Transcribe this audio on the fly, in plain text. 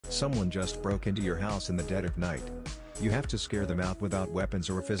Someone just broke into your house in the dead of night. You have to scare them out without weapons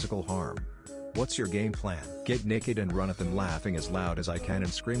or physical harm. What's your game plan? Get naked and run at them laughing as loud as I can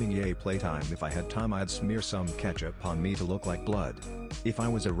and screaming yay playtime. If I had time I'd smear some ketchup on me to look like blood. If I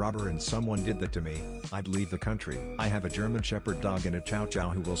was a robber and someone did that to me, I'd leave the country. I have a German Shepherd dog and a Chow Chow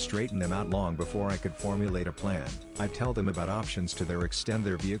who will straighten them out long before I could formulate a plan. I'd tell them about options to extend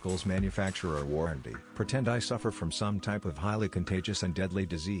their vehicle's manufacturer warranty. Pretend I suffer from some type of highly contagious and deadly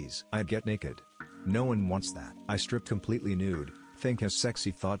disease. I'd get naked. No one wants that. I strip completely nude, think as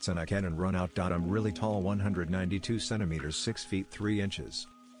sexy thoughts and I can and run out. I'm really tall, 192 centimeters 6 feet 3 inches.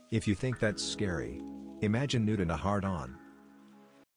 If you think that's scary, imagine nude and a hard-on.